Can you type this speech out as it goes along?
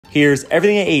Here's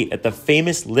everything I ate at the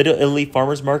famous Little Italy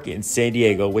Farmers Market in San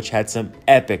Diego, which had some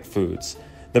epic foods.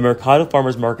 The Mercado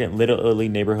Farmers Market in Little Italy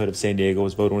neighborhood of San Diego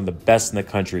was voted one of the best in the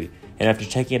country, and after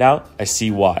checking it out, I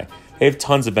see why. They have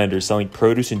tons of vendors selling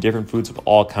produce and different foods of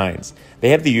all kinds. They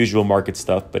have the usual market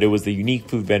stuff, but it was the unique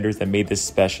food vendors that made this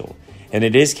special. And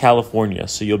it is California,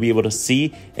 so you'll be able to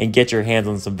see and get your hands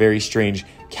on some very strange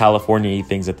California-y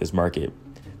things at this market.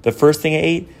 The first thing I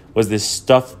ate was this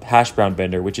stuffed hash brown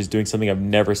vendor, which is doing something I've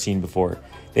never seen before.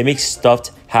 They make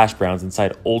stuffed hash browns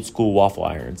inside old school waffle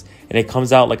irons, and it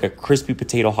comes out like a crispy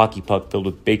potato hockey puck filled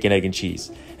with bacon, egg, and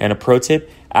cheese. And a pro tip,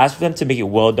 ask for them to make it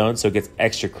well done so it gets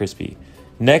extra crispy.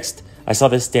 Next, I saw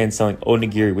this stand selling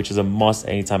onigiri, which is a must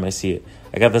anytime I see it.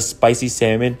 I got the spicy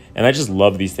salmon, and I just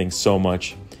love these things so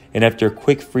much. And after a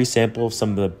quick free sample of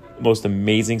some of the most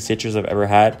amazing citrus I've ever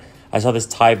had, I saw this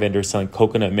Thai vendor selling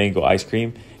coconut mango ice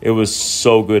cream. It was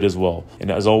so good as well.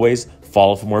 And as always,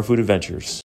 follow for more food adventures.